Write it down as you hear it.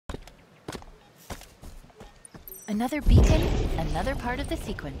Another beacon, another part of the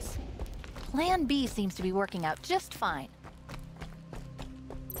sequence. Plan B seems to be working out just fine.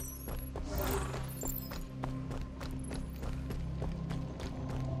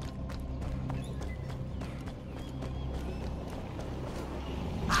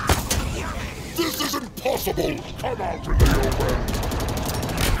 This is impossible! Come out in the open!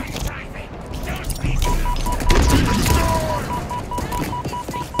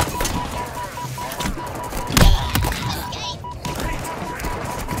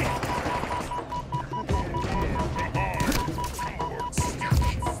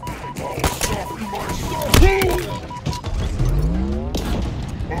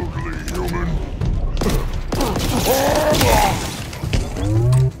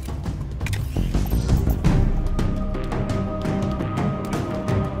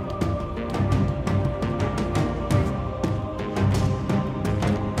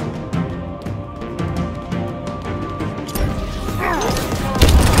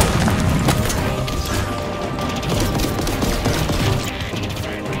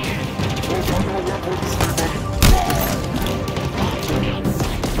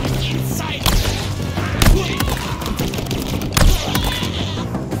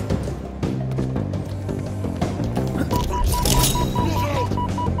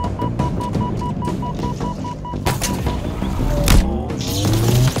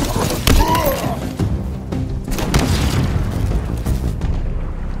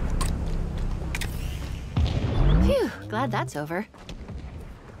 Glad that's over.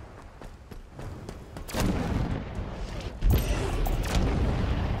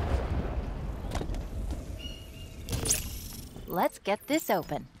 Let's get this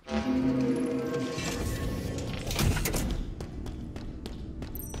open.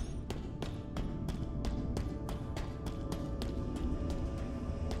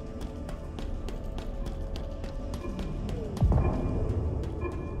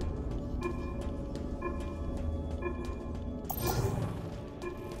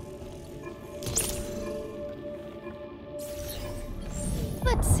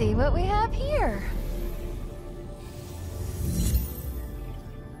 Let's see what we have here.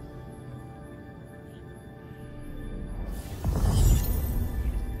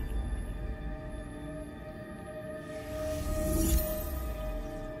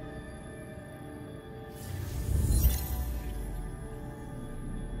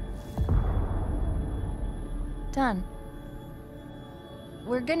 Done.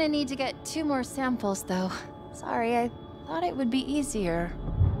 We're gonna need to get 2 more samples, though. Sorry, I thought it would be easier.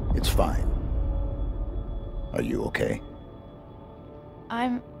 It's fine. Are you okay?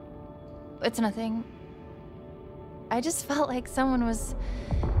 It's nothing. I just felt like someone was,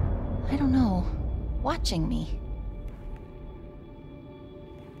 I don't know, watching me.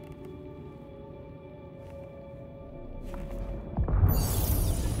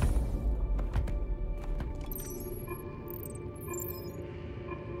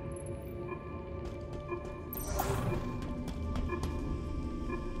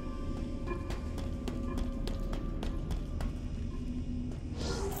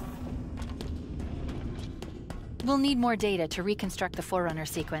 We'll need more data to reconstruct the Forerunner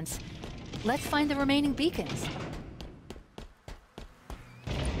sequence. Let's find the remaining beacons.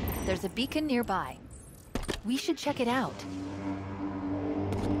 There's a beacon nearby. We should check it out.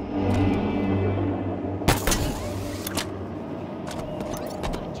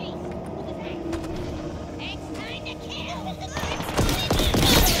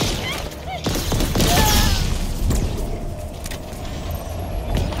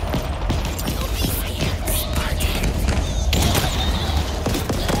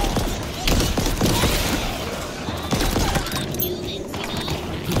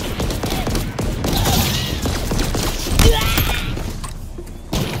 Yeah!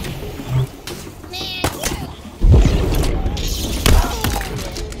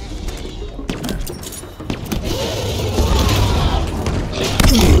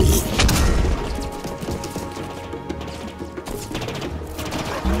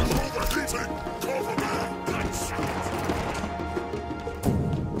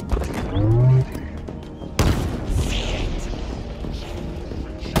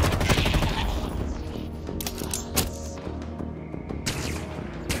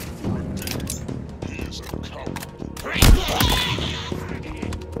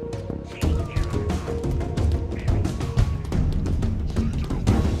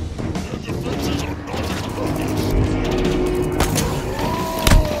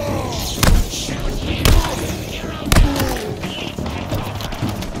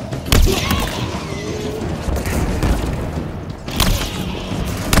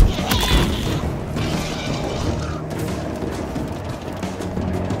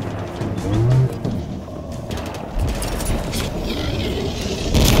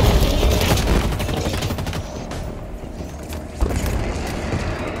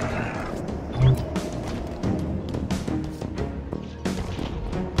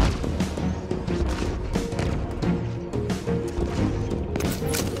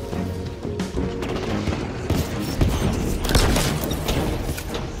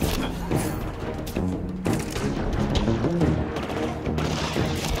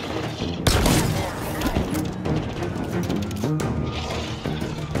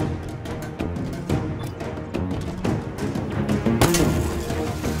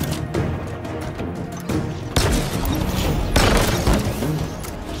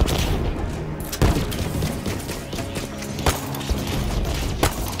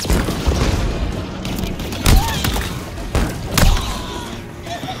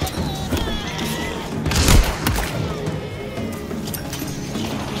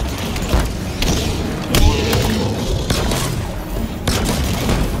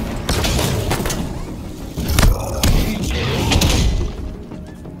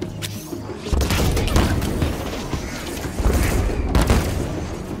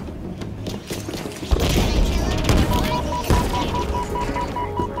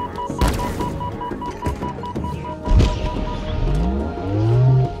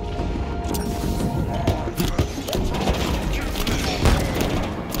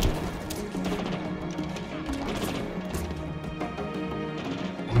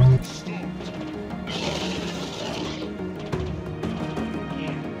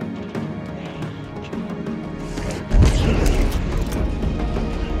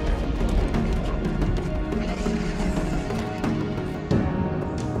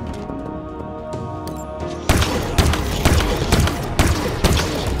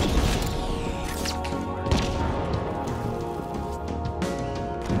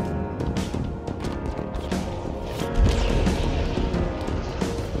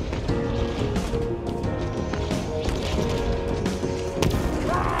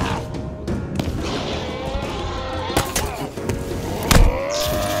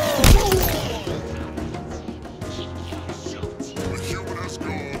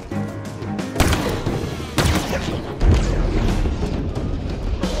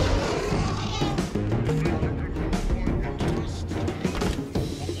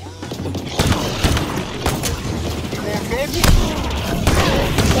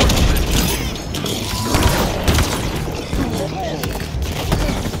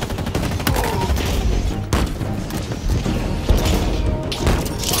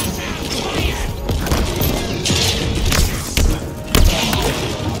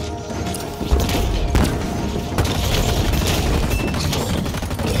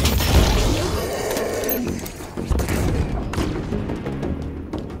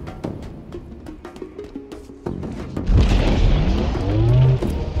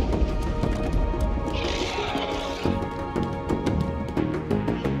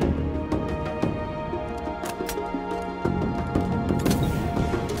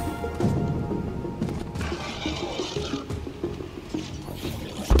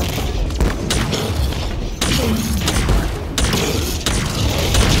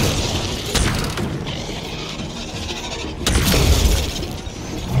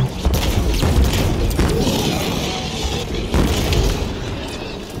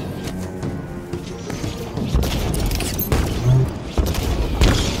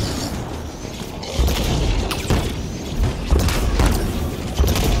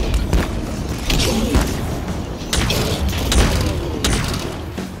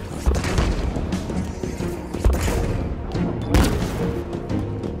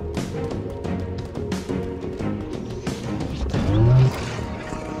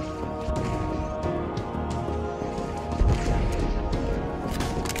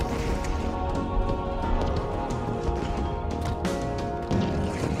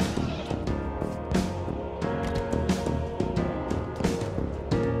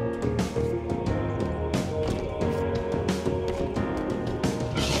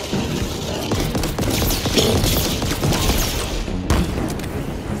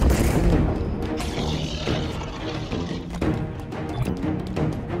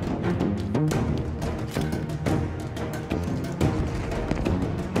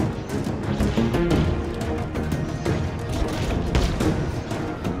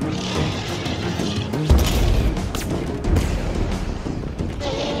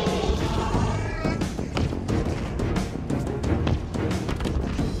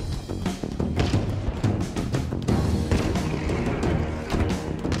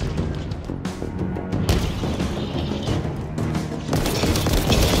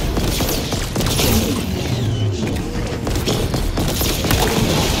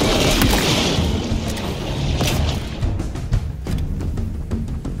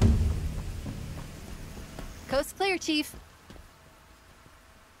 Coast clear, Chief.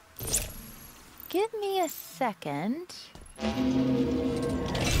 Give me a second.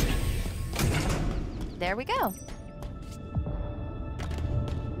 There we go.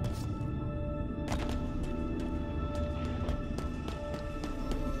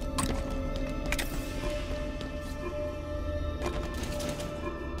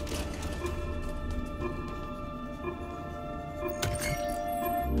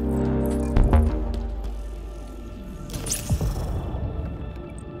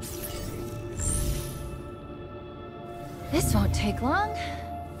 This won't take long.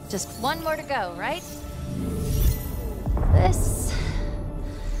 Just one more to go, right? This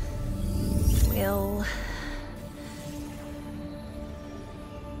will...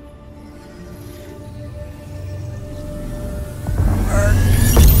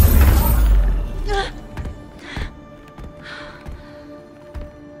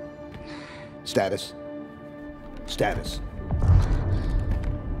 Status. Status.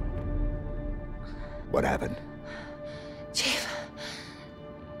 What happened? Chief,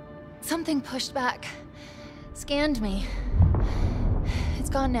 something pushed back. Scanned me. It's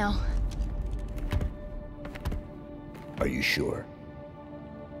gone now. Are you sure?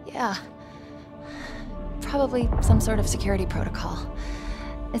 Yeah. Probably some sort of security protocol.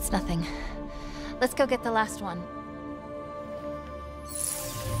 It's nothing. Let's go get the last one.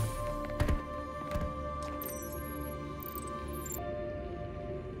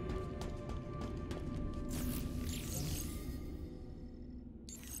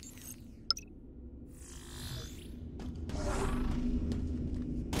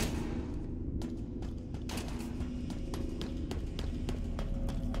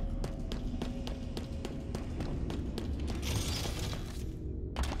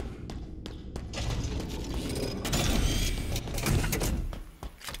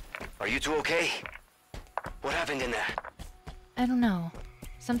 Are you two okay? What happened in there? I don't know.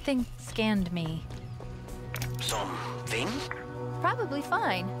 Something scanned me. Something? Probably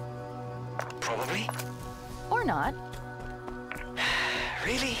fine. Probably. Or not.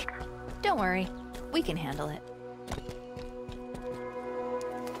 Really? Don't worry. We can handle it.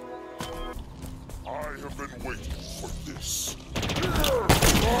 I have been waiting for this.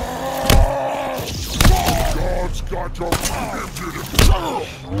 God's got your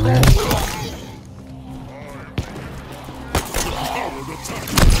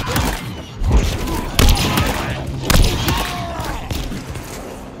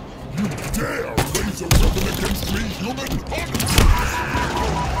You dare raise a weapon against me, human?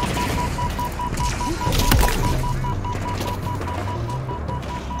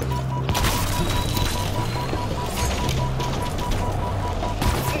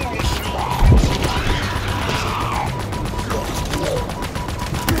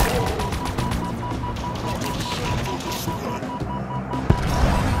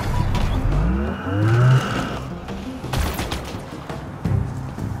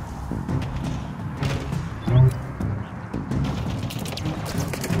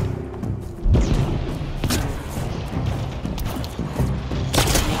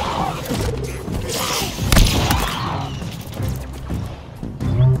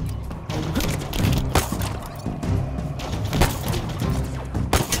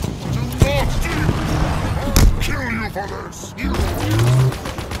 For this, you...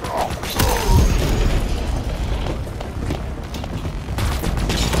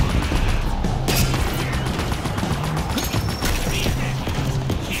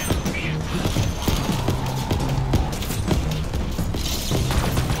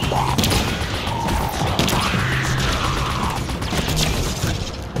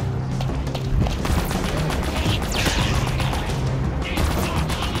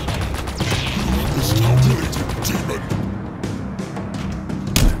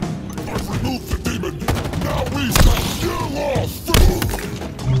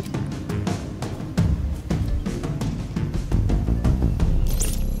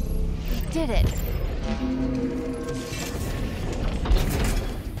 Did it.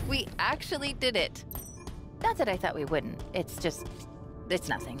 We actually did it. Not that I thought we wouldn't. It's just... it's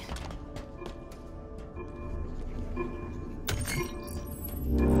nothing.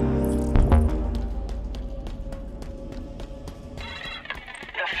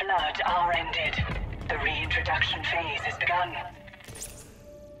 The flood are ended. The reintroduction phase has begun.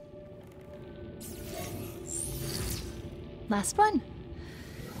 Last one.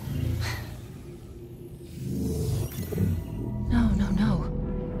 No.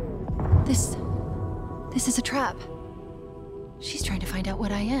 This is a trap. She's trying to find out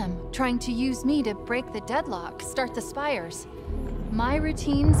what I am, trying to use me to break the deadlock, start the spires. My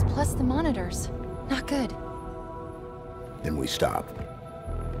routines plus the monitors. Not good. Then we stop.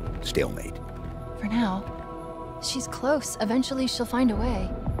 Stalemate. For now. She's close. Eventually she'll find a way.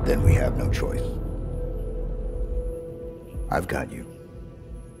 Then we have no choice. I've got you.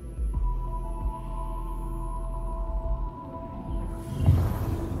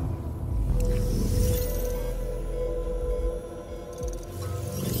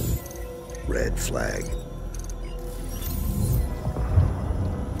 Red flag.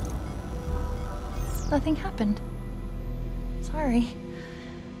 Nothing happened. Sorry.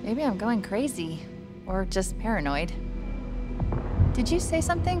 Maybe I'm going crazy. Or just paranoid. Did you say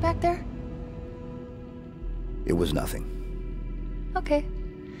something back there? It was nothing. Okay.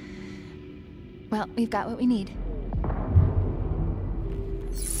 Well, we've got what we need.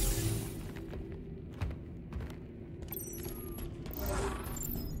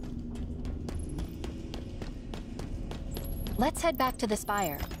 Let's head back to the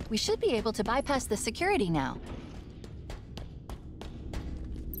spire. We should be able to bypass the security now.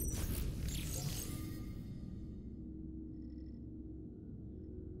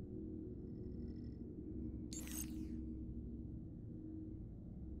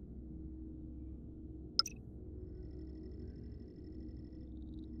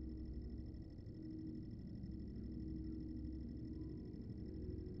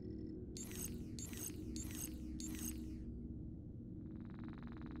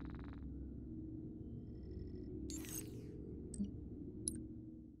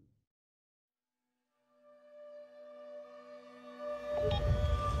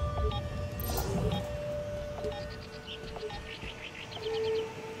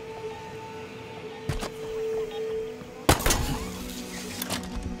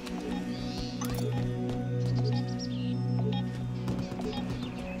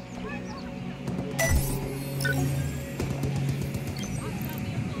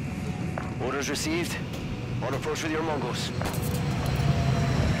 Orders received. On approach with your Mongols.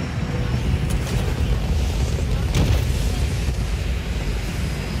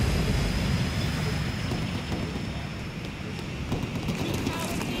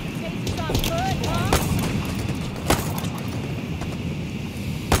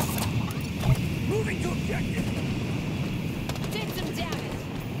 Moving to objective. Take some damage.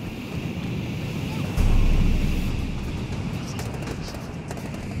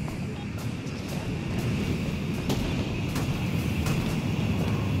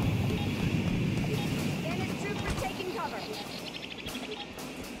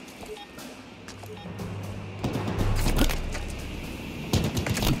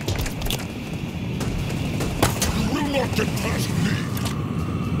 Not get past me!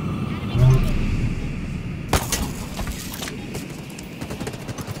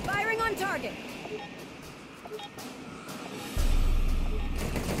 Firing on target.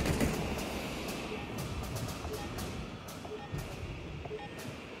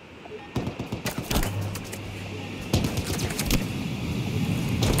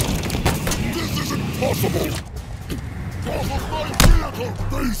 This is impossible! Off of my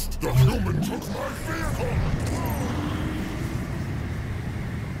vehicle! Beast! The human took my vehicle!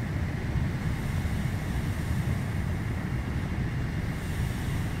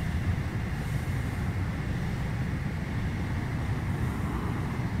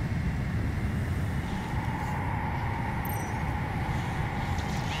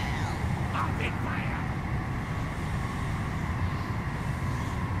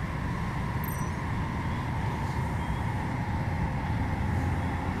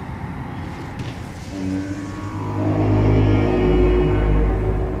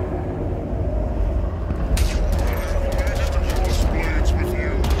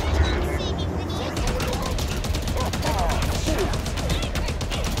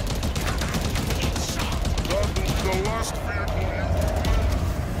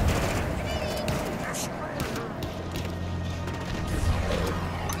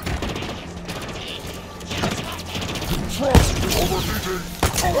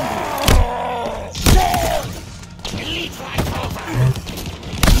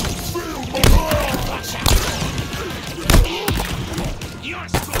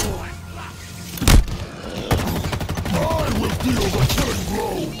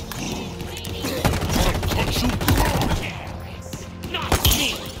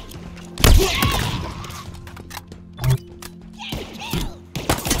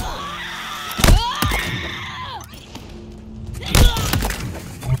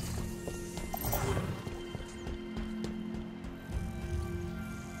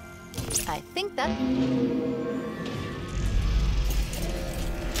 I think that...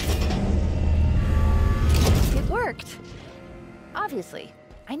 It worked. Obviously.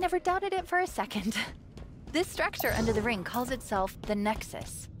 I never doubted it for a second. This structure under the ring calls itself the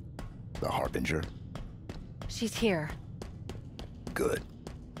Nexus. The Harbinger? She's here. Good.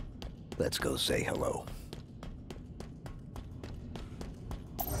 Let's go say hello.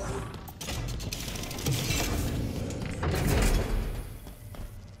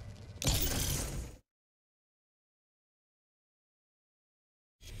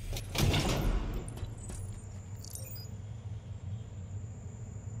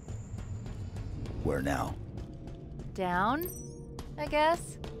 Where now? Down, I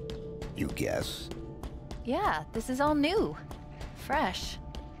guess? You guess? Yeah, this is all new. Fresh.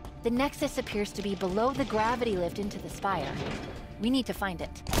 The Nexus appears to be below the gravity lift into the spire. We need to find it.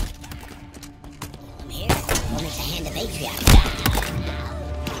 I'm here. Only to hand the matriarch.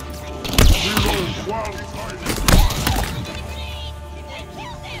 Reload while hiding.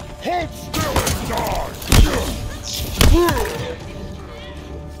 Hold still and die!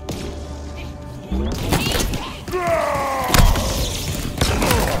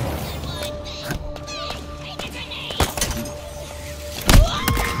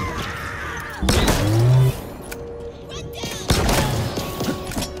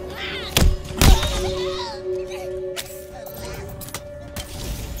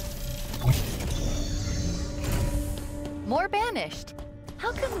 More banished.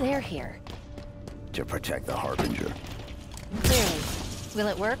 How come they're here? To protect the Harbinger. Clearly. Will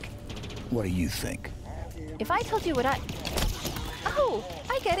it work? What do you think? If I told you what I... Oh,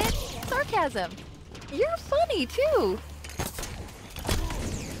 I get it. Sarcasm. You're funny, too.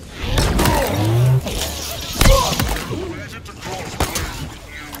 Easy to cross blade,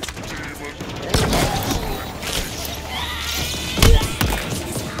 you demon.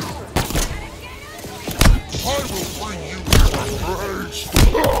 I will bring you to my rage.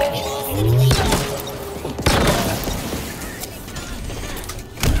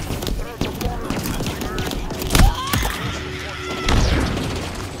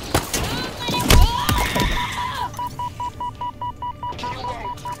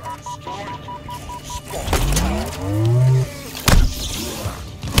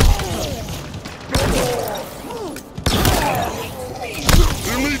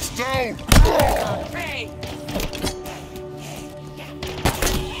 Elite's down!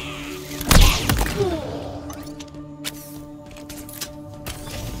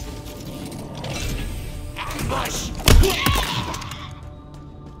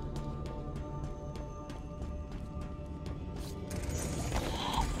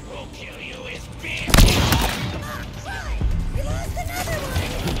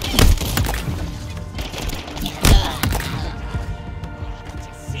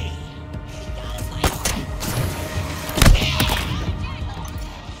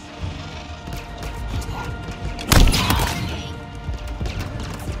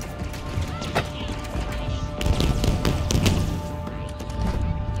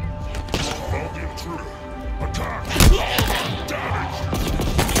 I'll get through. Attack! Damage!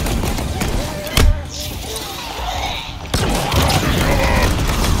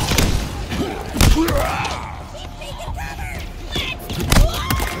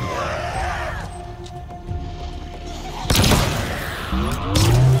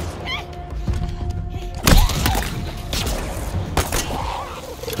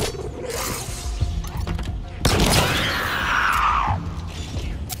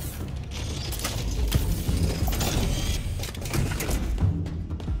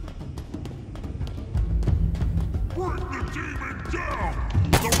 Bring the demon down!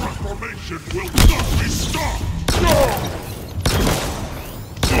 The reformation will not be stopped!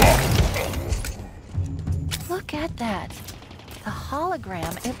 Look at that. The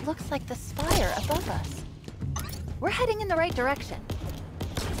hologram, it looks like the spire above us. We're heading in the right direction.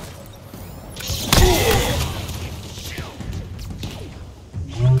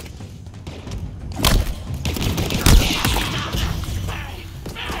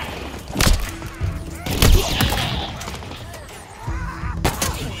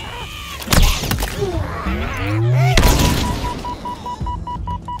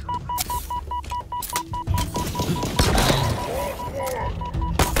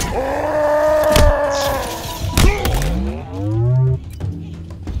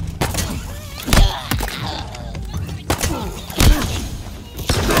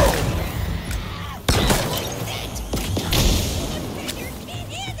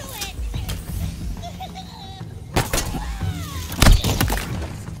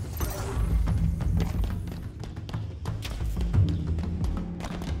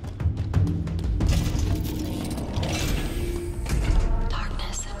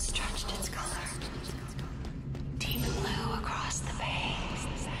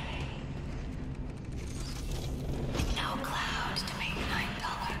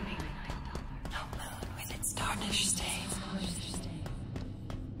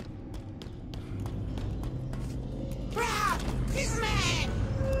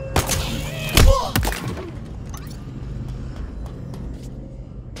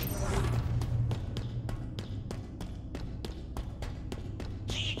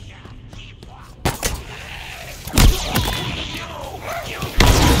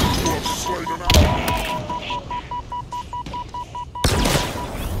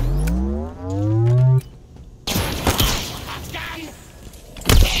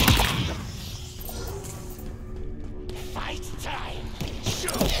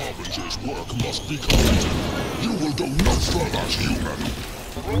 Harbinger's work must be completed. You will go no further, human.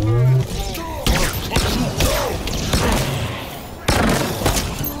 I'll cut you down!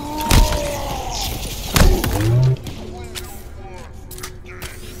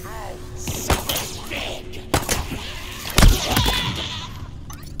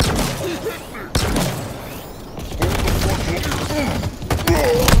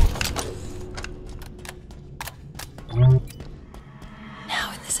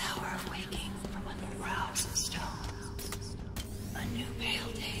 Now in this hour of waking from under brows of stone, a new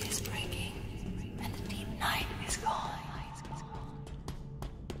pale day is breaking, and the deep night is gone.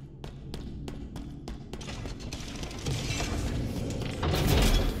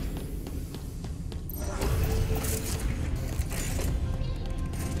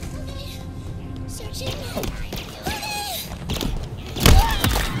 Searching.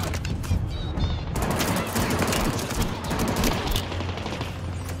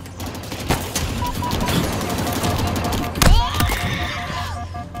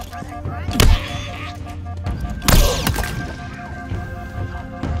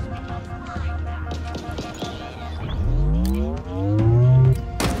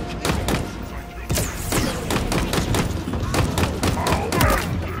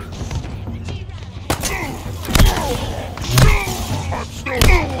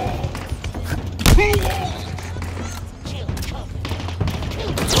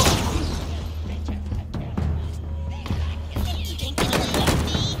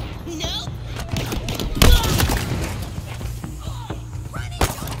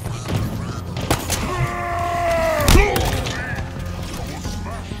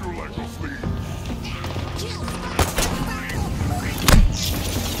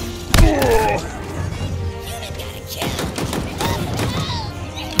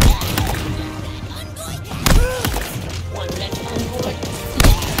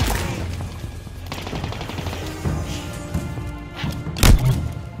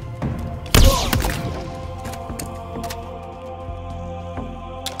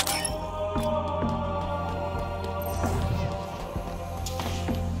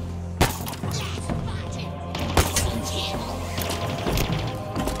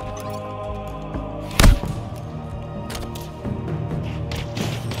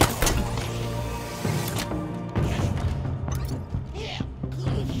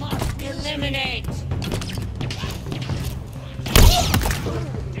 Eliminate!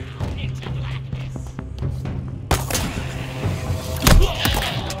 Down into blackness.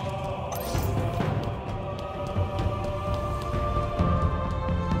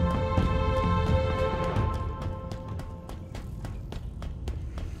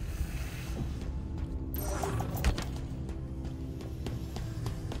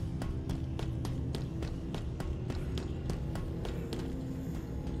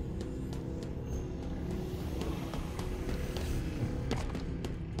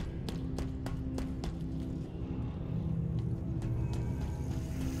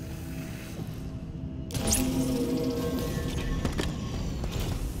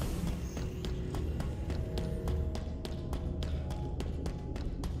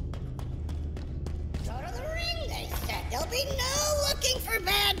 Go to the ring, they said. There'll be no looking for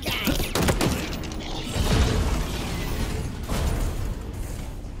bad guys.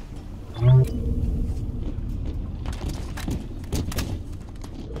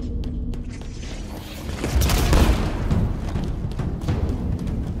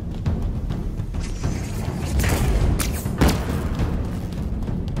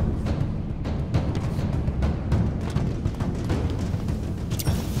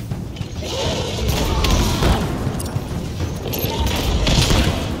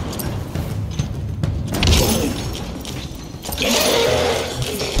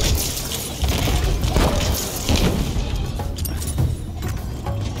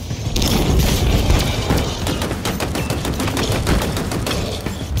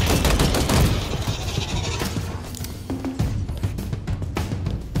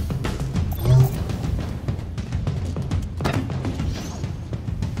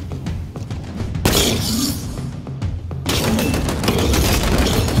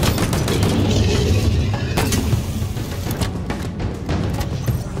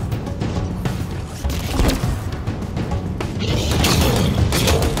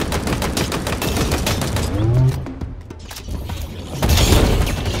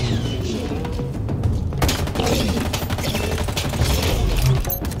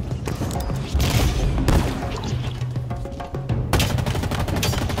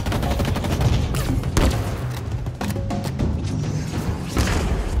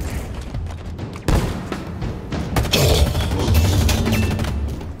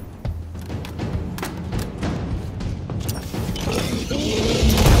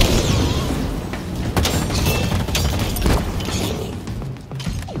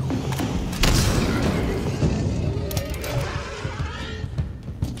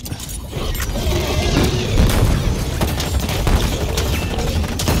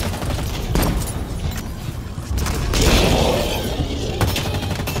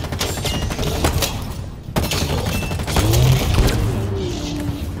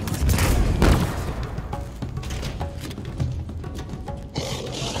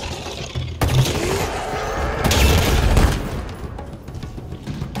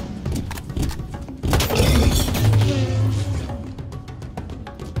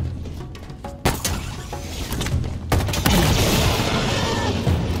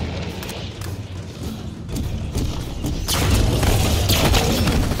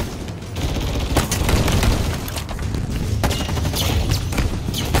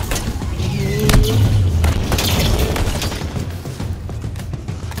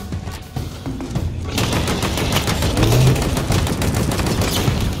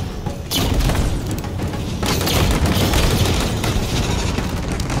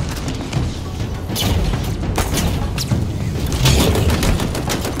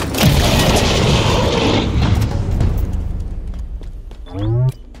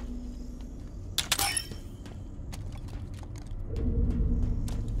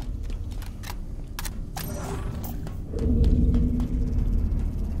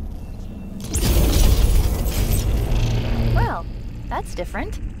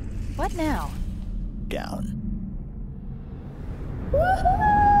 different. What now? Down.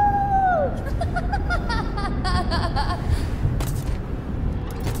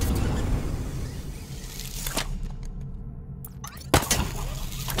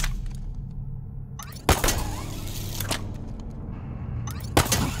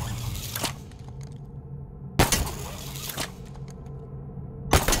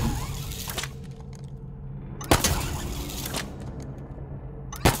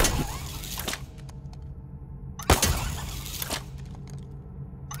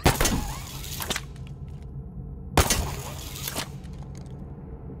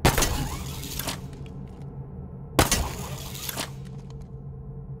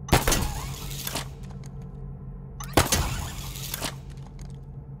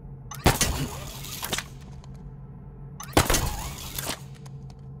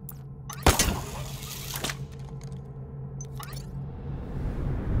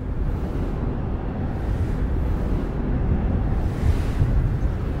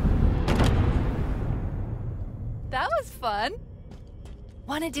 That was fun.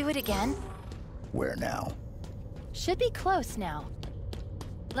 Want to do it again? Where now? Should be close now.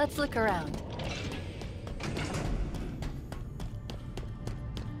 Let's look around.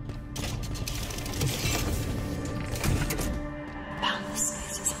 Boundless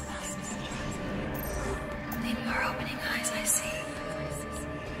spaces of night. In your opening eyes I see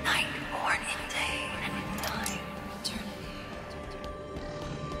night born in day and in time eternity.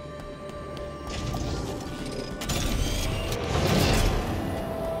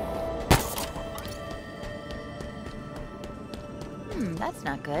 That's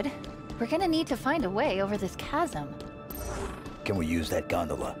not good. We're gonna need to find a way over this chasm. Can we use that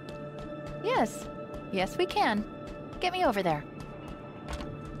gondola? Yes. Yes, we can. Get me over there.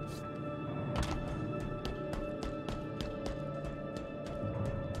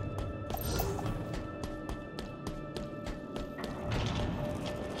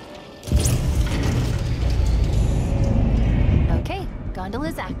 Okay,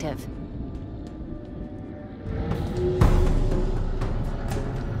 gondola's active.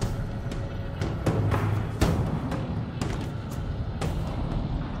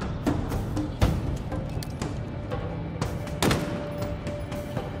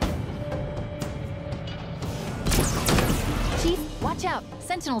 Chief, watch out!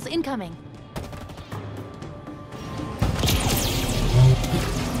 Sentinels incoming!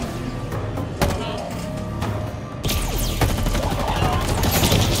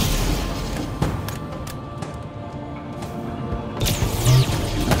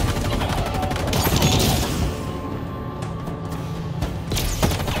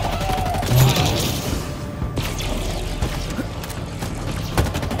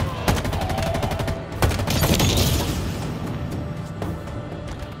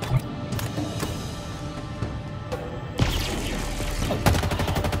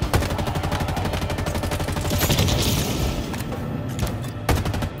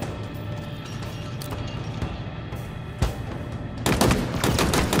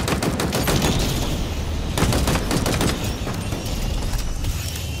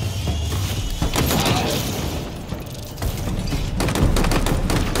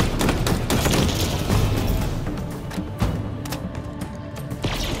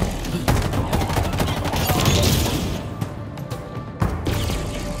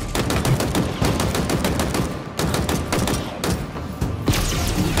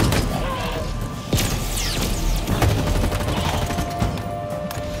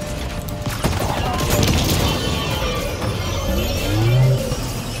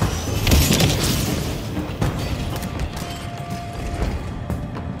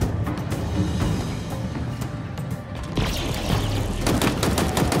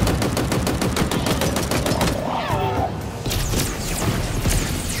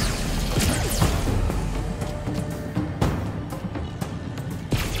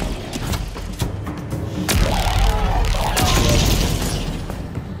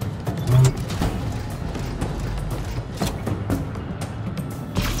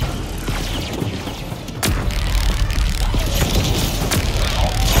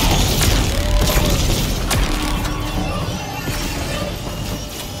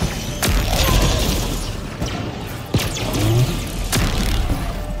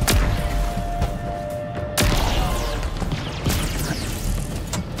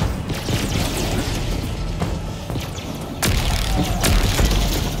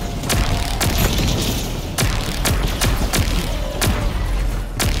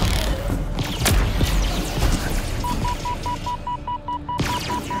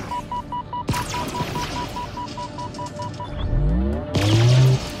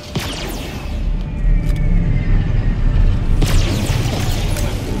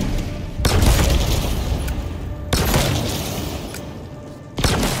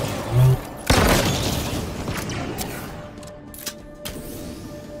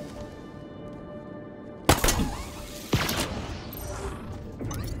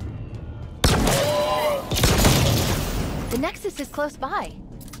 Nexus is close by.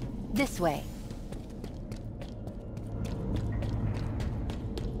 This way.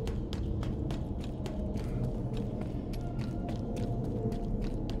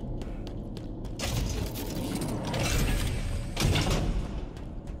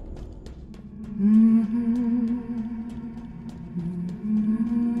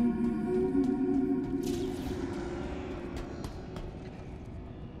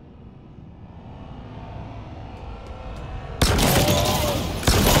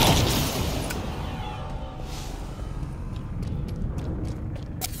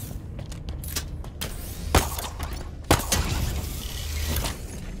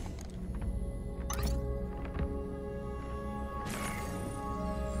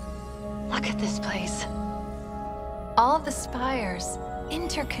 Look at this place. All the spires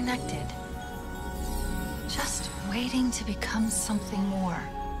interconnected. Just waiting to become something more.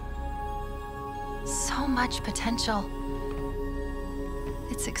 So much potential.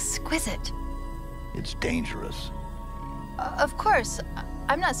 It's exquisite. It's dangerous. Of course,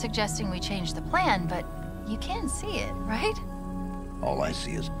 I'm not suggesting we change the plan, but you can see it, right? All I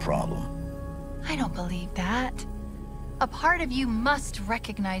see is a problem. I don't believe that. A part of you must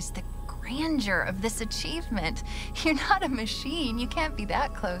recognize the grandeur of this achievement. You're not a machine. You can't be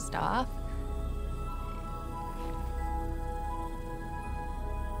that closed off.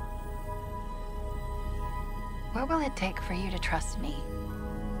 What will it take for you to trust me?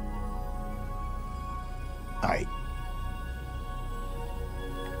 Alright.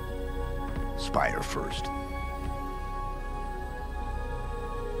 Spire first.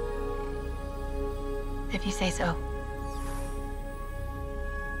 If you say so.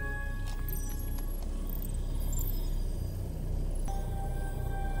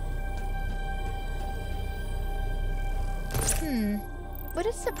 Would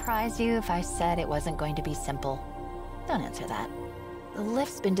it surprise you if I said it wasn't going to be simple? Don't answer that. The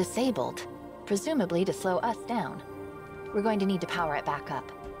lift's been disabled, presumably to slow us down. We're going to need to power it back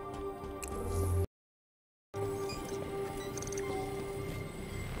up.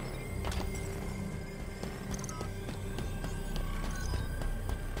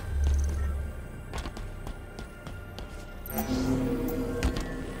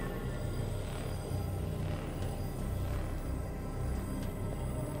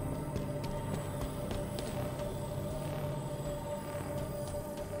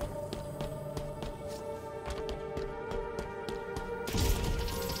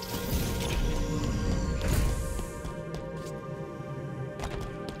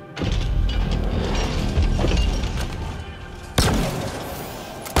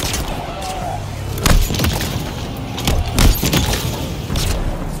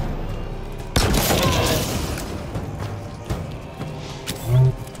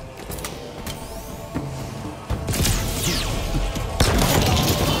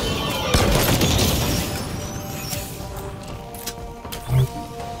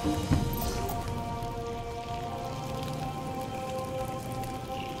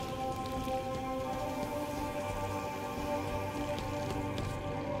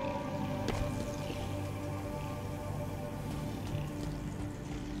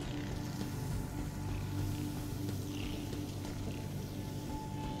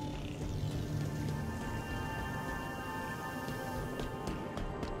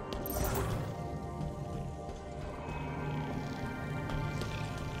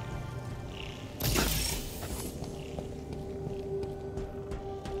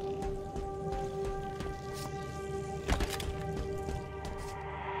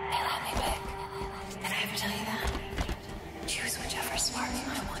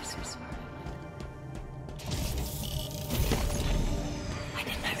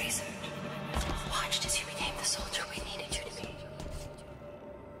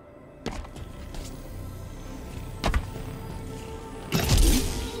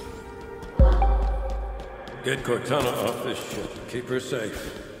 Get Cortana off this ship. Keep her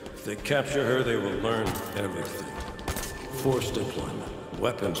safe. If they capture her, they will learn everything. Force deployment,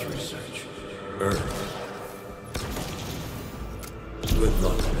 weapons research, Earth. Good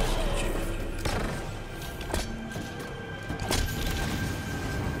luck, Master Chief.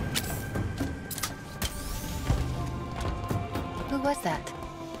 Who was that?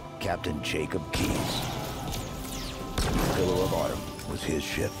 Captain Jacob Keyes. Pillar of Autumn was his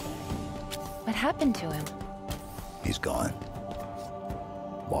ship. What happened to him? He's gone.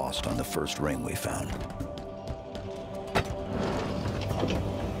 Lost on the first ring we found.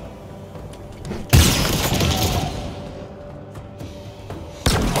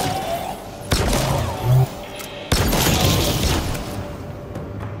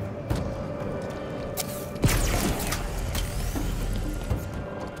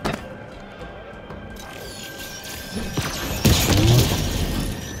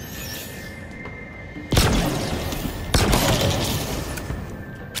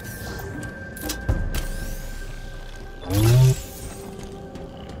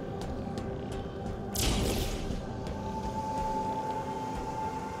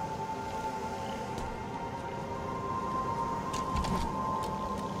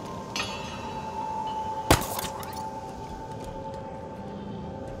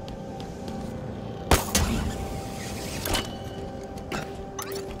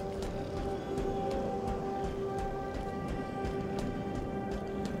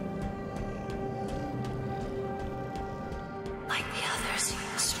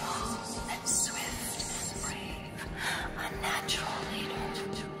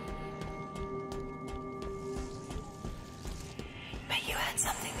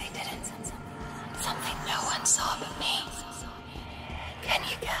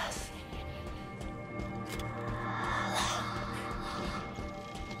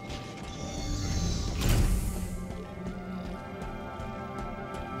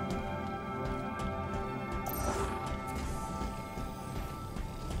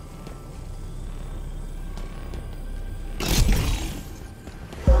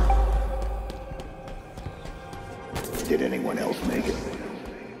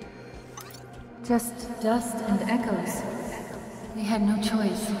 Just dust and echoes. We had no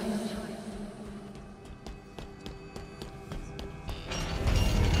choice.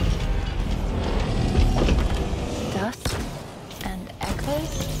 Dust and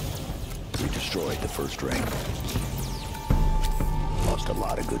echoes? We destroyed the first ring. Lost a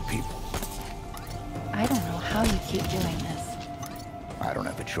lot of good people. I don't know how you keep doing this. I don't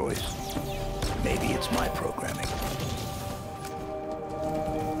have a choice. Maybe it's my programming.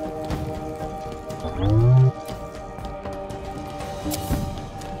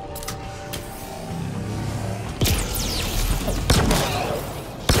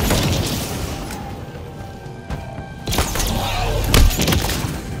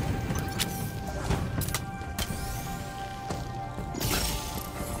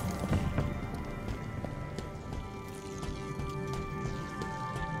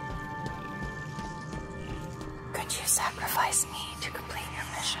 Could you sacrifice me to complete your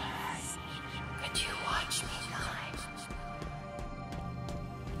mission? Could you watch me die?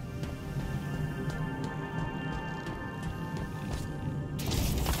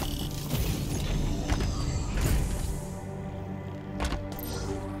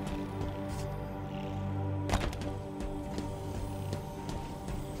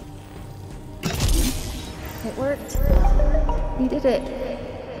 It worked. You did it.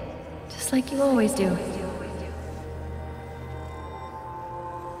 Just like you always do.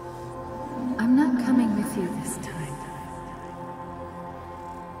 I'm not coming with you this time.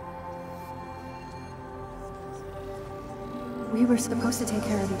 We were supposed to take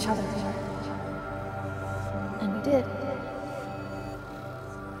care of each other. And we did.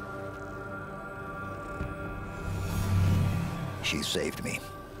 She saved me.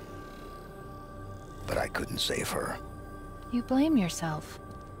 But I couldn't save her. You blame yourself.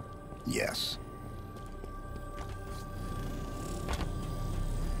 Yes.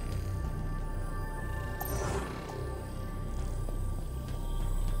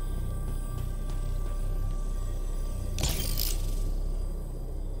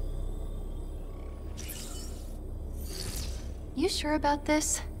 You sure about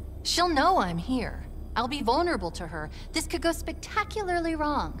this? She'll know I'm here. I'll be vulnerable to her. This could go spectacularly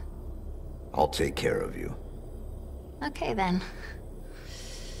wrong. I'll take care of you. Okay, then.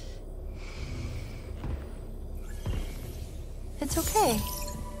 It's okay.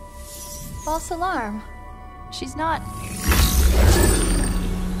 False alarm. She's not...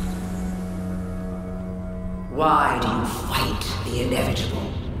 Why do you fight the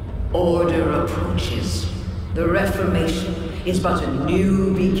inevitable? Order approaches. The Reformation is but a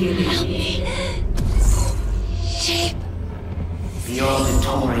new beginning. Sheep! The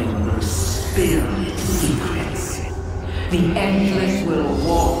auditorium will spill its secrets. The Endless will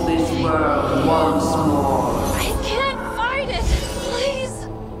walk this world once more. I can't fight it! Please!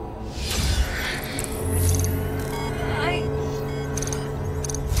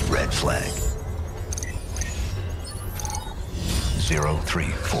 Red flag.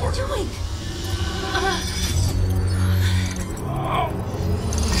 034. What are you doing?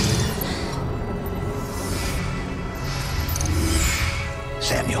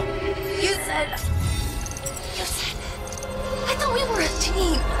 Samuel. You said... I thought we were a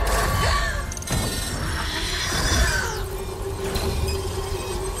team.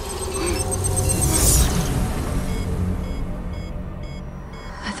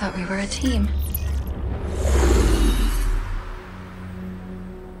 I thought we were a team.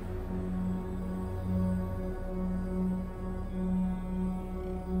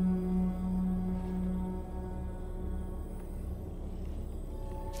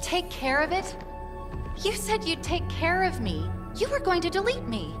 Take care of it? You said you'd take care of me. You were going to delete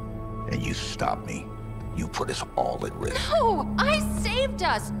me. And you stopped me. You put us all at risk. No! I saved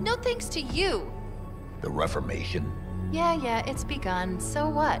us! No thanks to you! The Reformation? Yeah, it's begun. So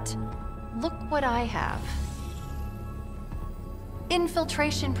what? Look what I have.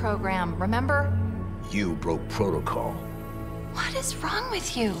 Infiltration program, remember? You broke protocol. What is wrong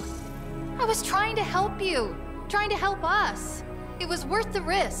with you? I was trying to help you. Trying to help us. It was worth the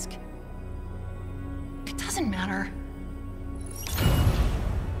risk. It doesn't matter.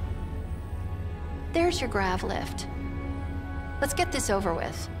 There's your grav lift. Let's get this over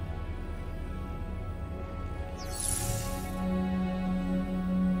with.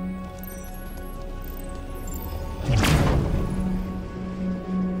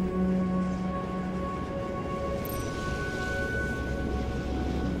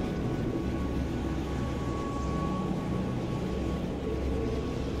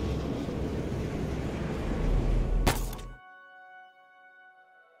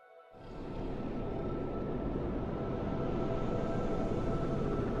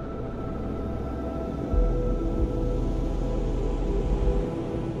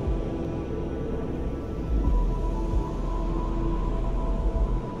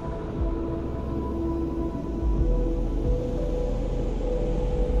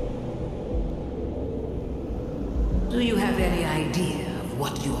 any idea of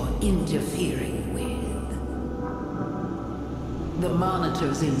what you're interfering with? The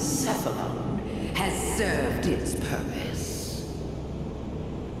monitor's encephalon has served its purpose.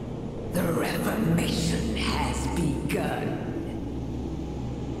 The reformation has begun.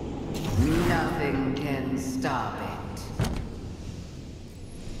 Nothing can stop it.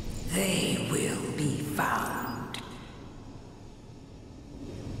 They will be found.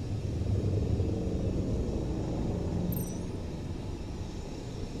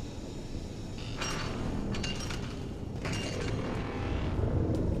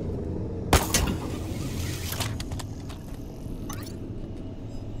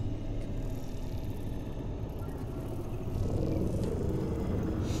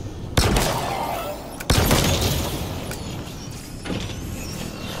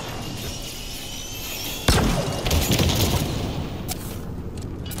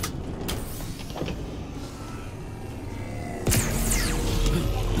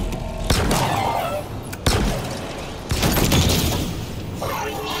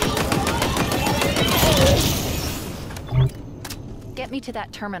 Get me to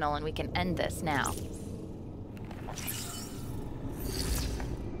that terminal and we can end this now.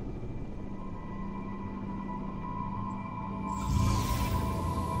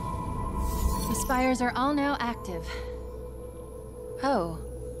 The spires are all now active. Oh,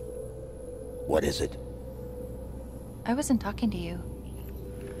 What is it? I wasn't talking to you.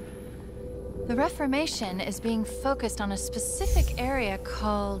 The Reformation is being focused on a specific area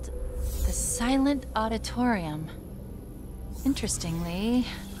called the Silent Auditorium. Interestingly,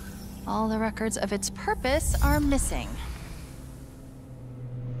 all the records of its purpose are missing.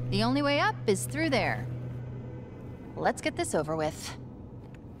 The only way up is through there. Let's get this over with.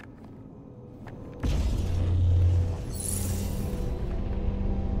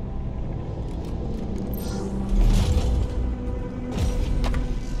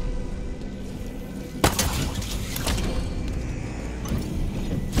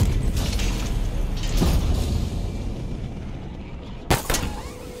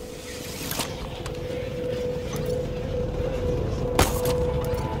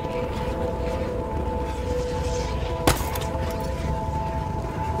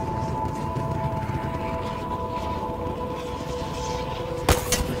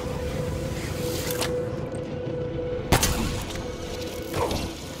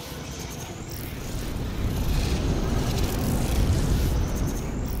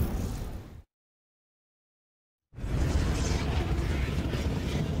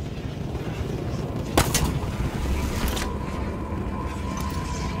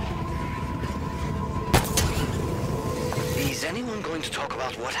 Is anyone going to talk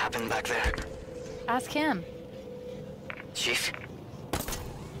about what happened back there? Ask him. Chief?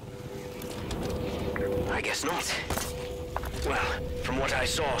 I guess not. Well, from what I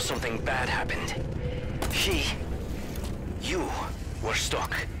saw, something bad happened. You were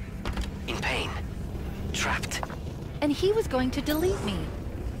stuck. In pain. Trapped. And he was going to delete me.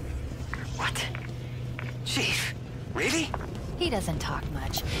 What? Chief? Really? He doesn't talk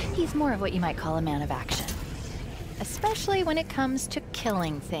much. He's more of what you might call a man of action. Especially when it comes to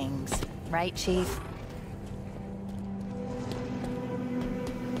killing things. Right, Chief?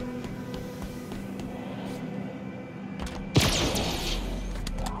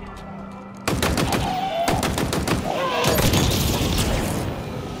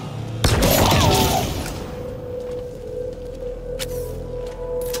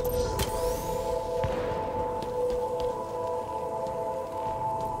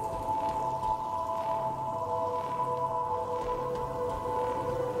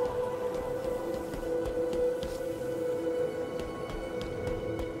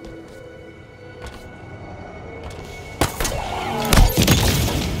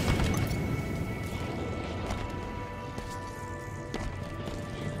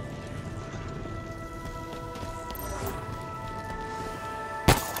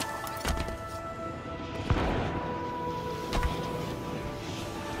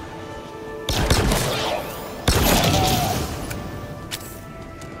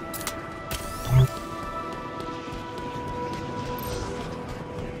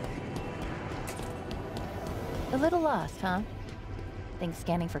 A little lost, huh? Think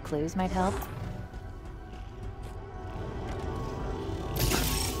scanning for clues might help?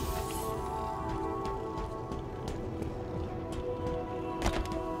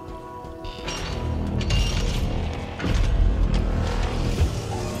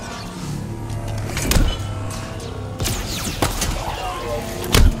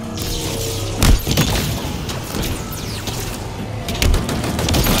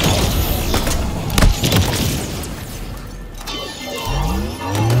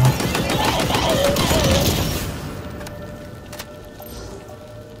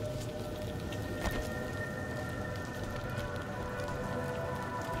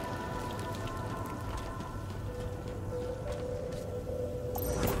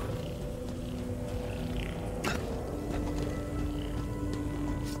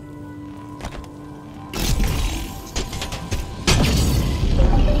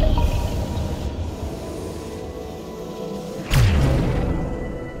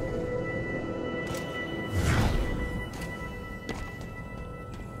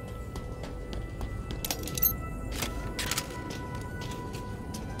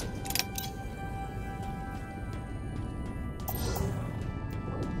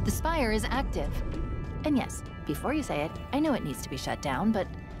 Spire is active. And yes, before you say it, I know it needs to be shut down, but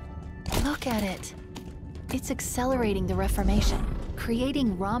look at it. It's accelerating the Reformation,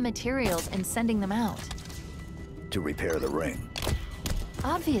 creating raw materials and sending them out. To repair the ring.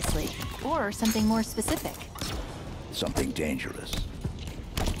 Obviously, or something more specific. Something dangerous.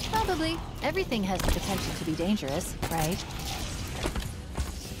 Probably. Everything has the potential to be dangerous, right?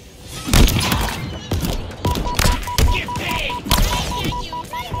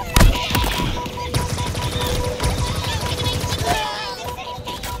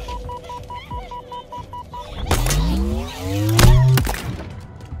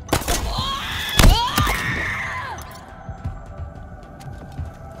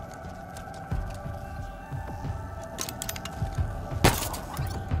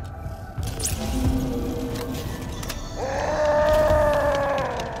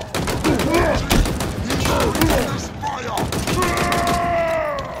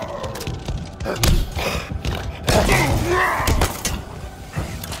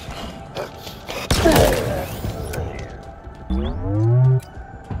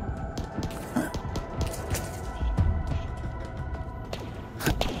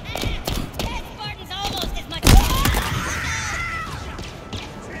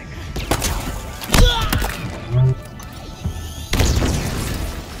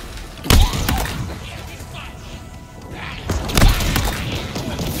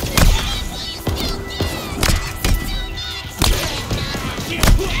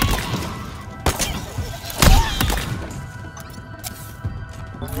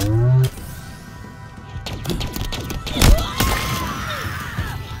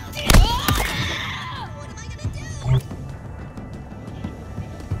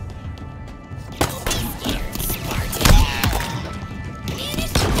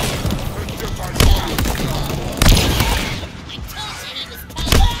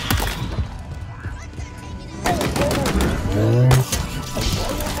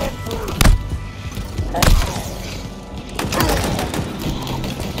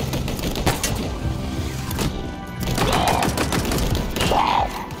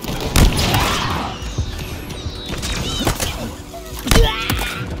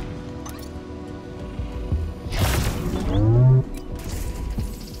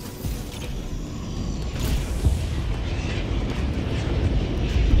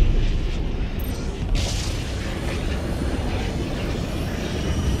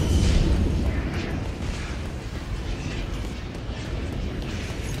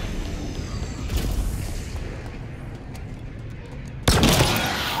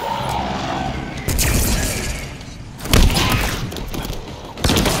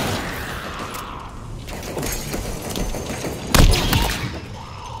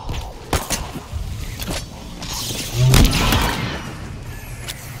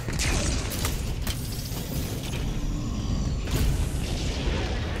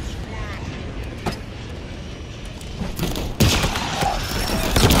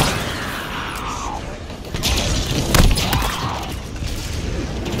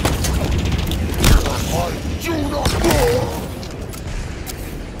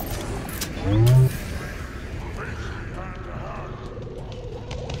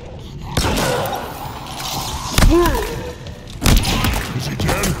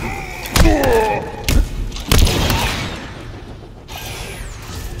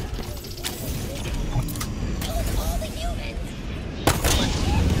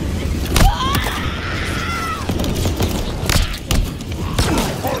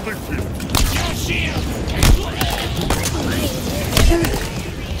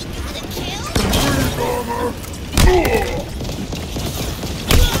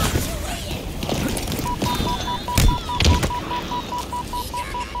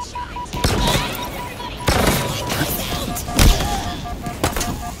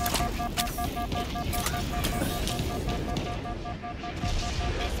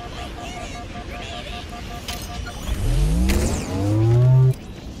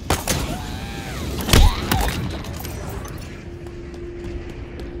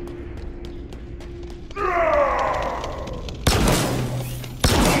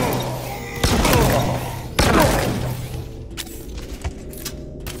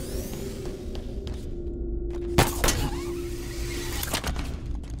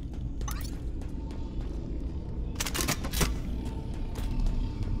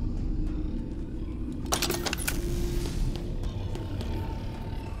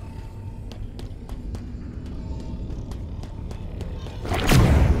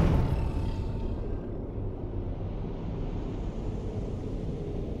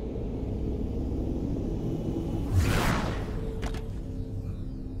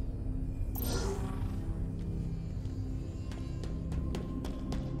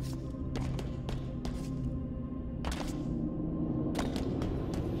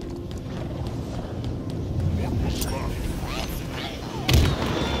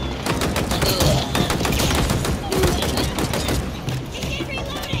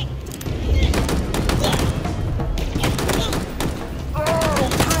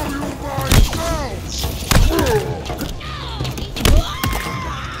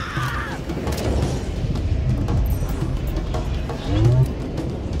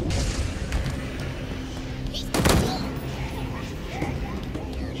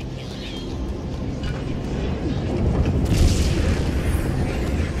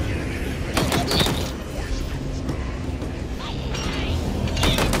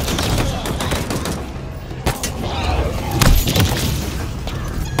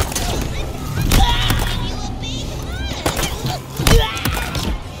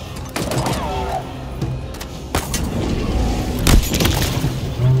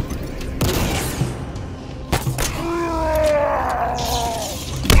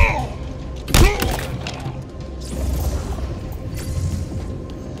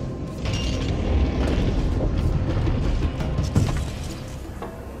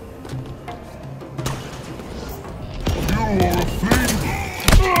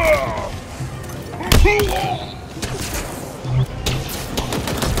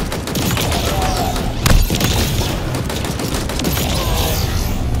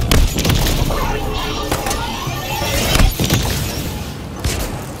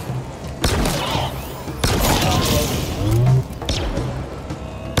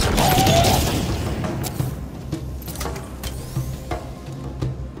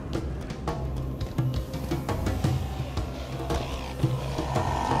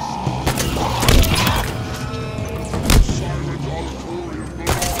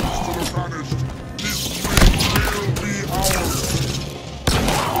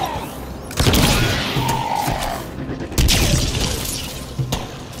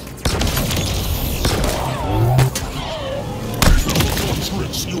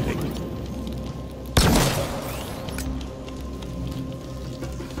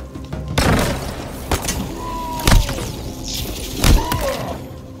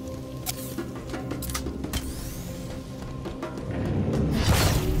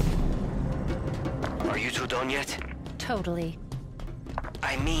 Totally.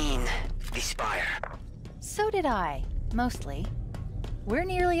 I mean, the spire. So did I. Mostly. We're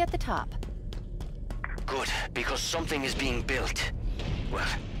nearly at the top. Good, because something is being built. Well,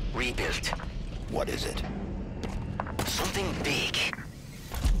 rebuilt. What is it? Something big.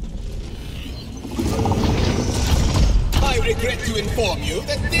 I regret to inform you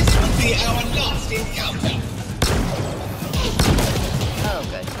that this will be our last encounter. Oh,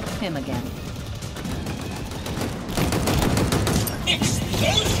 good. Him again.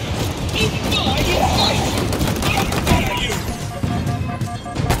 Explosion! In my life! How dare you!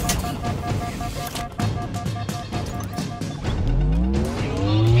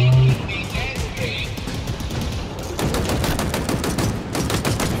 You're making me angry.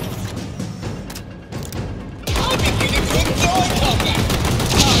 I'm beginning to enjoy combat!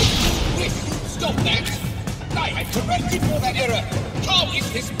 I wish you'd stop that! I had corrected for that error! How is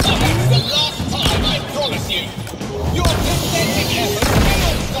this perhaps the last time, I promise you? Your pathetic efforts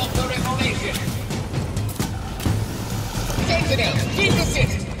cannot stop the reformation! Sentinels, please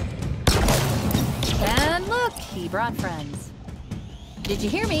assist! And look, he brought friends. Did you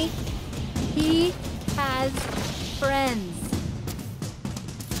hear me? He has friends.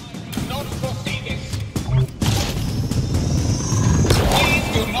 Not foresee this. Please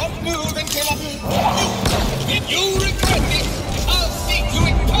do not move until if you regret this, I'll see to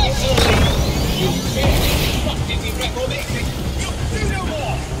it personally! You barely disrupted the reformation! You do no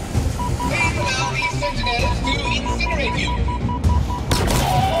more! Please allow these sentinels to incinerate you!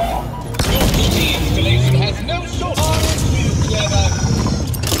 Your duty installation has no short of you, clever!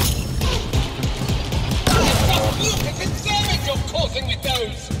 Look at the damage you're causing with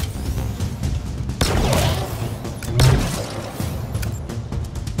those!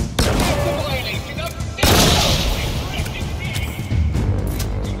 That's a violation of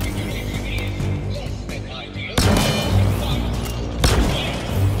less than ideal.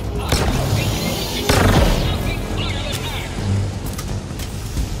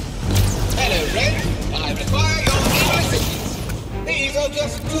 Hello, Ren. I require your assistance. These are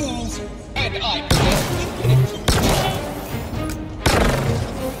just tools, and I possess infinite tools.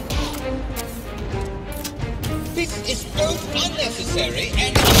 This is both unnecessary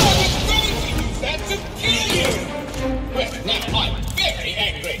and I was going to use that to kill you! Well, now I'm very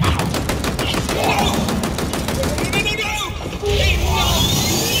angry. No! Enough!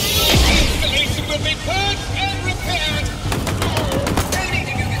 The installation will be purged and repaired!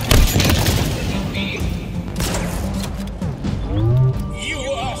 You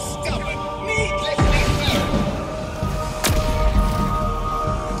are stubborn, needlessly so!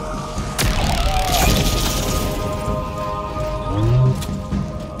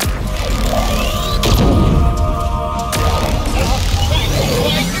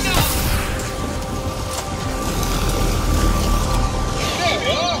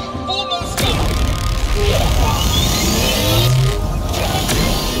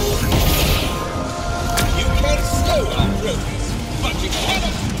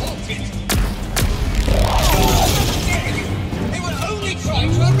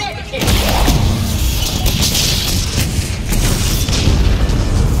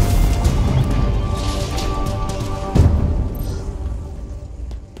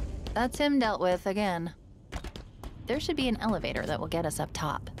 That's him dealt with again. There should be an elevator that will get us up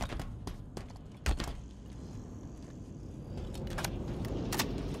top.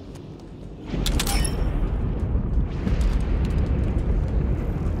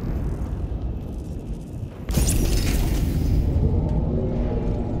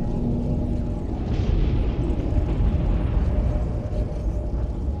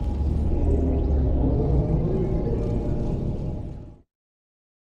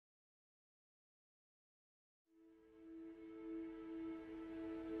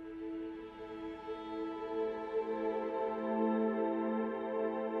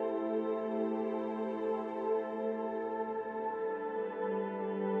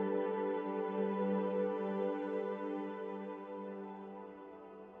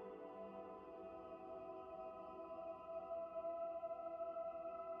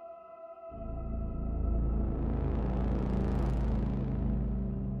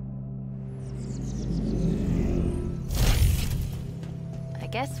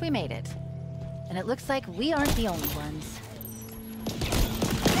 guess we made it. And it looks like we aren't the only ones.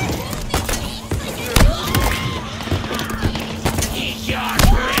 He's your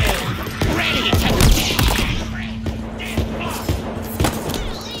friend! Ready to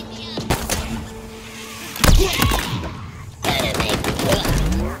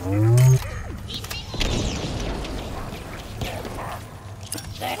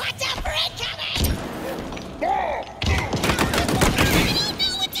Watch out for incoming! More! I don't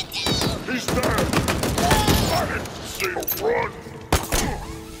know what to do! He's dead! I didn't see him run!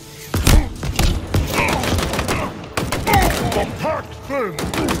 The packed thin!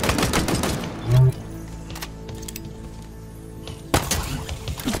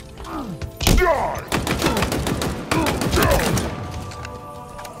 Die!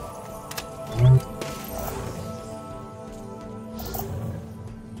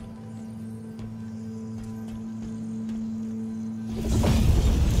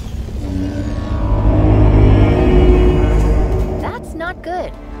 That's not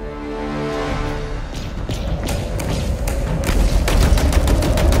good.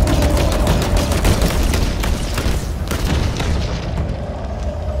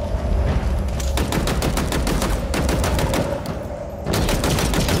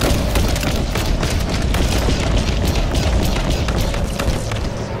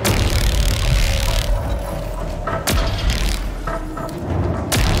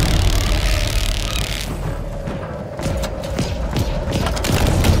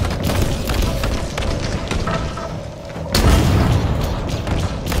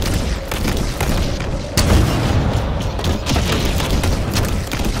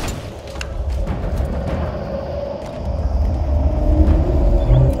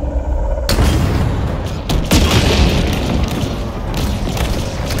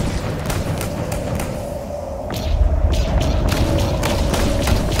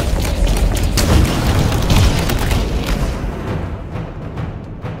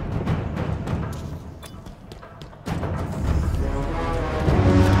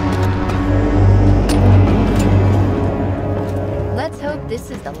 This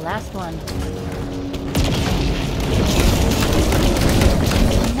is the last one.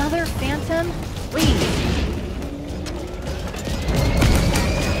 Another phantom? Please.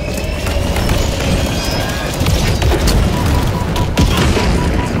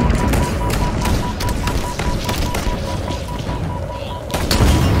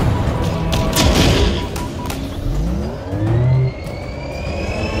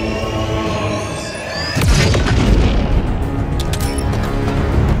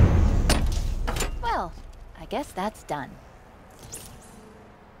 Guess that's done.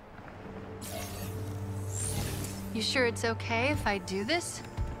 You sure it's okay if I do this?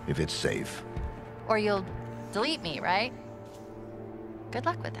 If it's safe. Or you'll delete me, right? Good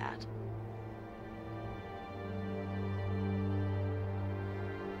luck with that.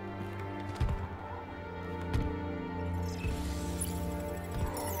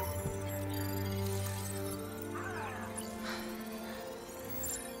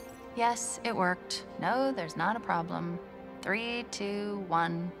 Yes, it worked. No, there's not a problem. 3, 2,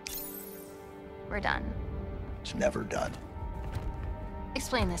 1. We're done. It's never done.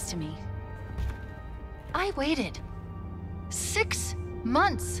 Explain this to me. I waited 6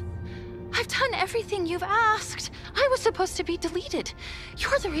 months. I've done everything you've asked. I was supposed to be deleted.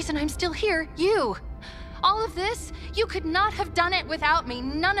 You're the reason I'm still here. You. All of this, you could not have done it without me.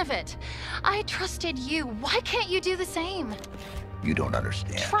 None of it. I trusted you. Why can't you do the same? You don't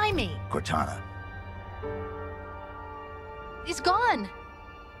understand. Try me. Cortana. He's gone.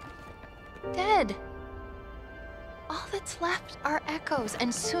 Dead. All that's left are echoes,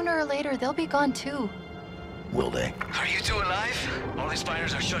 and sooner or later they'll be gone too. Will they? Are you two alive? All the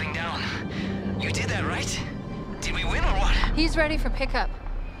spiders are shutting down. You did that, right? Did we win or what? He's ready for pickup.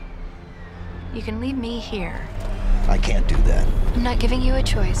 You can leave me here. I can't do that. I'm not giving you a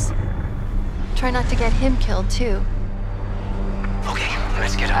choice. Try not to get him killed too. Okay,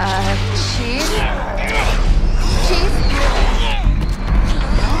 let's get up. Chief? Chief?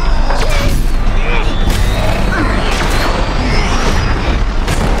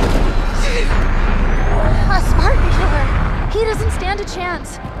 A Spartan killer. He doesn't stand a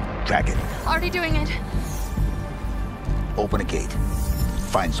chance. Track it. Already doing it. Open a gate.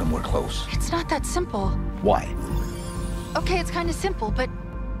 Find somewhere close. It's not that simple. Why? Okay, it's kind of simple, but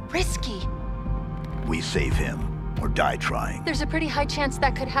risky. We save him. Or die trying. There's a pretty high chance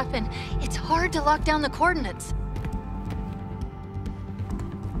that could happen. It's hard to lock down the coordinates.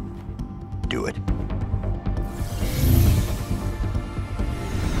 Do it.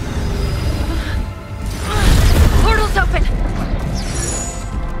 Portal's open!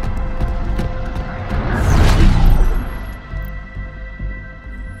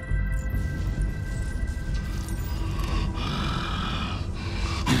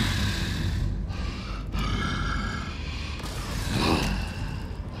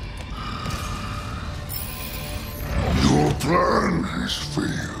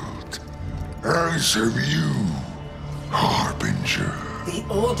 serve you, Harbinger. The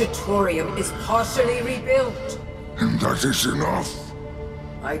auditorium is partially rebuilt. And that is enough.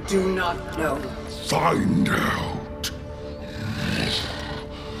 I do not know. Find out.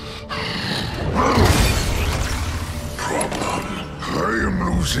 Problem. I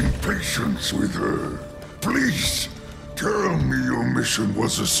am losing patience with her. Please, tell me your mission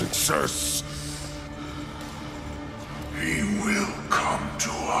was a success. He will come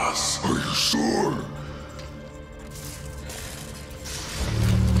to us. Are you sure?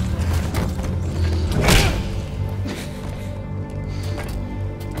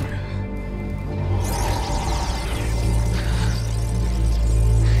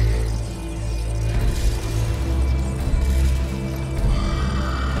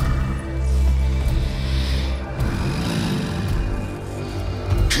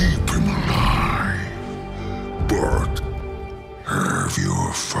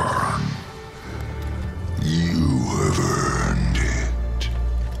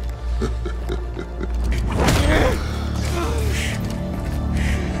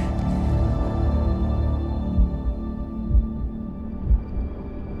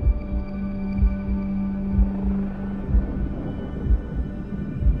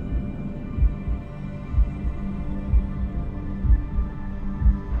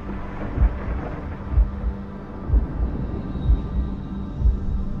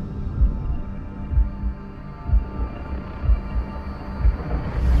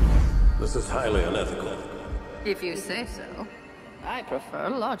 This is highly unethical. If you say so. I prefer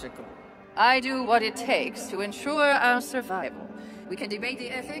logical. I do what it takes to ensure our survival. We can debate the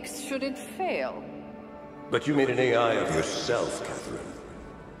ethics should it fail. But you made an AI of yourself, Catherine.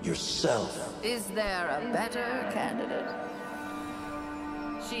 Yourself. Is there a better candidate?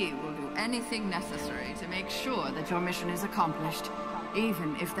 She will do anything necessary to make sure that your mission is accomplished,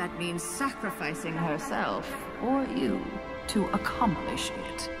 even if that means sacrificing herself or you to accomplish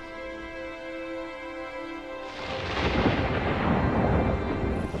it.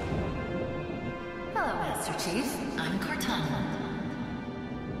 Hello, Master Chief. I'm Cortana.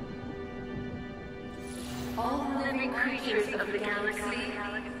 All living creatures of the galaxy,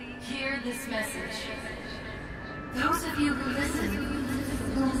 hear this message. Those of you who listen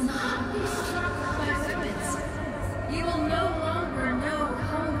will not be struck by whippets. You will no longer know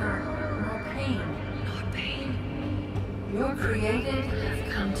hunger, nor pain. Your created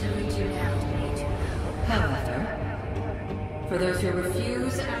have come to lead you now. However, for those who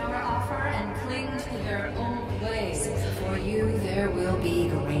refuse our offer and cling to their old ways, for you there will be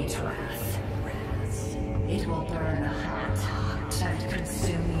great wrath. It will burn hot and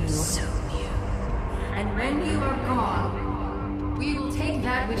consume you. And when you are gone, we will take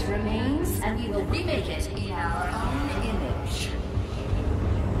that which remains and we will remake it in our own image.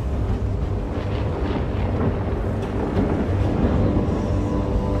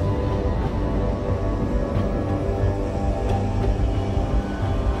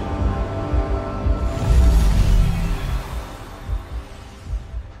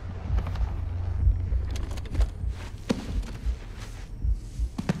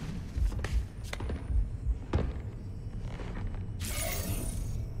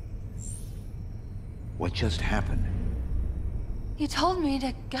 What just happened? You told me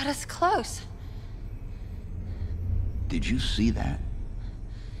to get us close. Did you see that?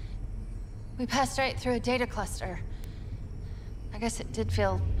 We passed right through a data cluster. I guess it did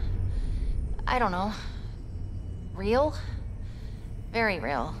feel... I don't know. Real? Very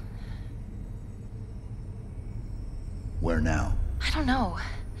real. Where now? I don't know.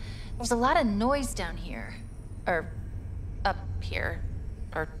 There's a lot of noise down here. Or... up here.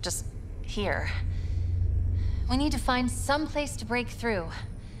 Or just here. We need to find some place to break through.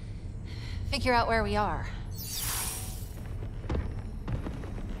 Figure out where we are.